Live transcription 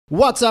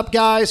What's up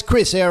guys,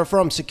 Chris here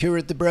from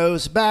Security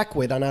Bros, back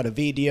with another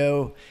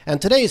video. And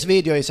today's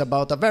video is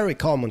about a very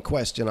common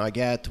question I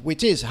get,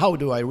 which is how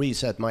do I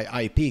reset my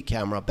IP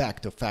camera back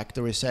to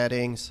factory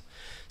settings?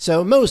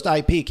 So most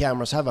IP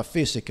cameras have a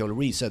physical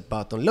reset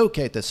button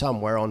located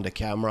somewhere on the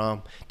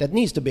camera that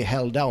needs to be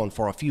held down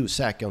for a few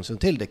seconds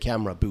until the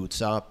camera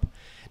boots up.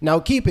 Now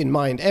keep in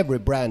mind every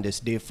brand is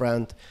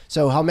different,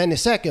 so how many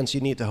seconds you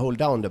need to hold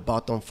down the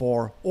button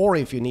for, or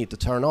if you need to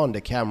turn on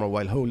the camera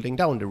while holding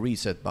down the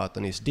reset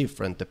button is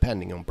different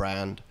depending on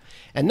brand.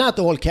 And not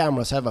all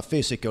cameras have a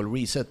physical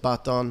reset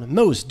button,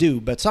 most do,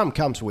 but some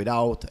comes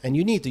without, and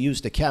you need to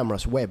use the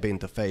camera's web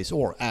interface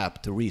or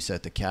app to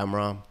reset the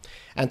camera.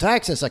 And to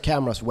access a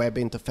camera's web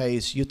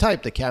interface, you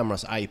type the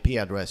camera's IP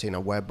address in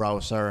a web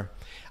browser.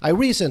 I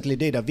recently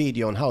did a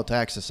video on how to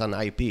access an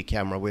IP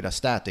camera with a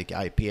static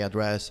IP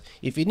address,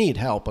 if you need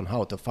help on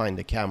how to find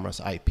the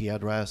camera's IP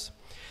address.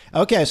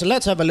 Okay, so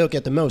let's have a look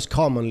at the most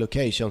common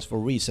locations for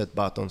reset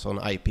buttons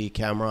on IP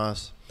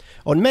cameras.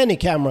 On many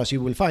cameras you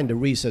will find the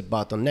reset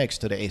button next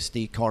to the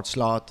SD card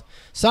slot.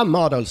 Some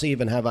models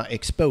even have an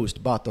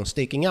exposed button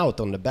sticking out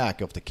on the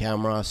back of the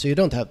camera, so you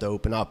don't have to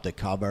open up the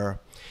cover.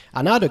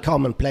 Another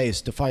common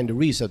place to find the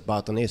reset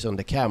button is on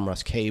the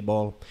camera's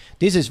cable.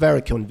 This is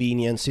very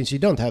convenient since you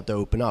don't have to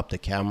open up the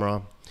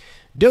camera.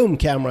 Dome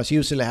cameras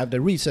usually have the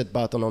reset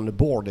button on the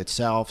board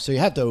itself, so you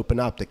have to open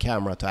up the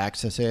camera to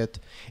access it.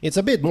 It's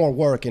a bit more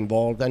work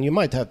involved and you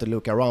might have to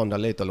look around a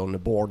little on the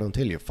board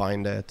until you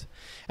find it.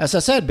 As I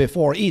said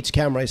before, each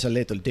camera is a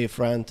little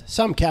different.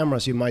 Some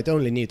cameras you might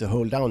only need to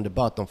hold down the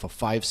button for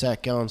 5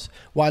 seconds,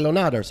 while on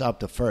others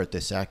up to 30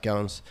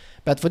 seconds.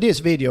 But for this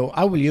video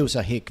I will use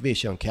a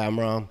Hikvision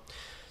camera.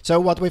 So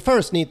what we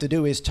first need to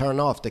do is turn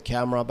off the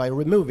camera by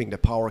removing the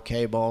power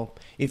cable.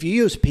 If you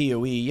use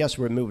PoE, just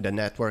remove the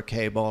network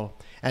cable.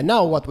 And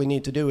now what we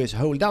need to do is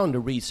hold down the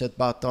reset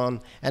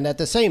button and at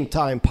the same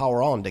time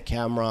power on the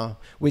camera,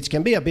 which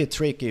can be a bit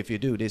tricky if you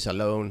do this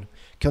alone.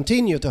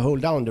 Continue to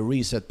hold down the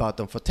reset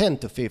button for 10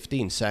 to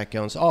 15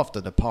 seconds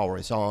after the power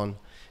is on.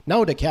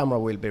 Now the camera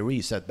will be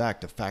reset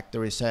back to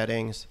factory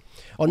settings.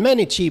 On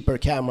many cheaper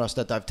cameras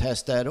that I've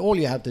tested, all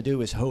you have to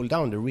do is hold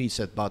down the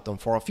reset button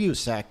for a few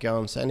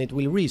seconds and it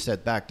will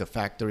reset back to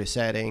factory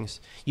settings.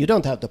 You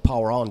don't have to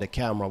power on the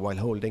camera while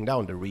holding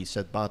down the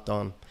reset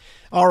button.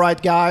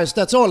 Alright guys,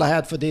 that's all I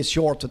had for this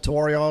short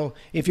tutorial.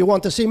 If you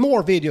want to see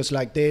more videos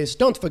like this,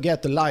 don't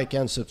forget to like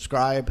and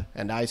subscribe,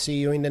 and I see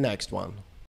you in the next one.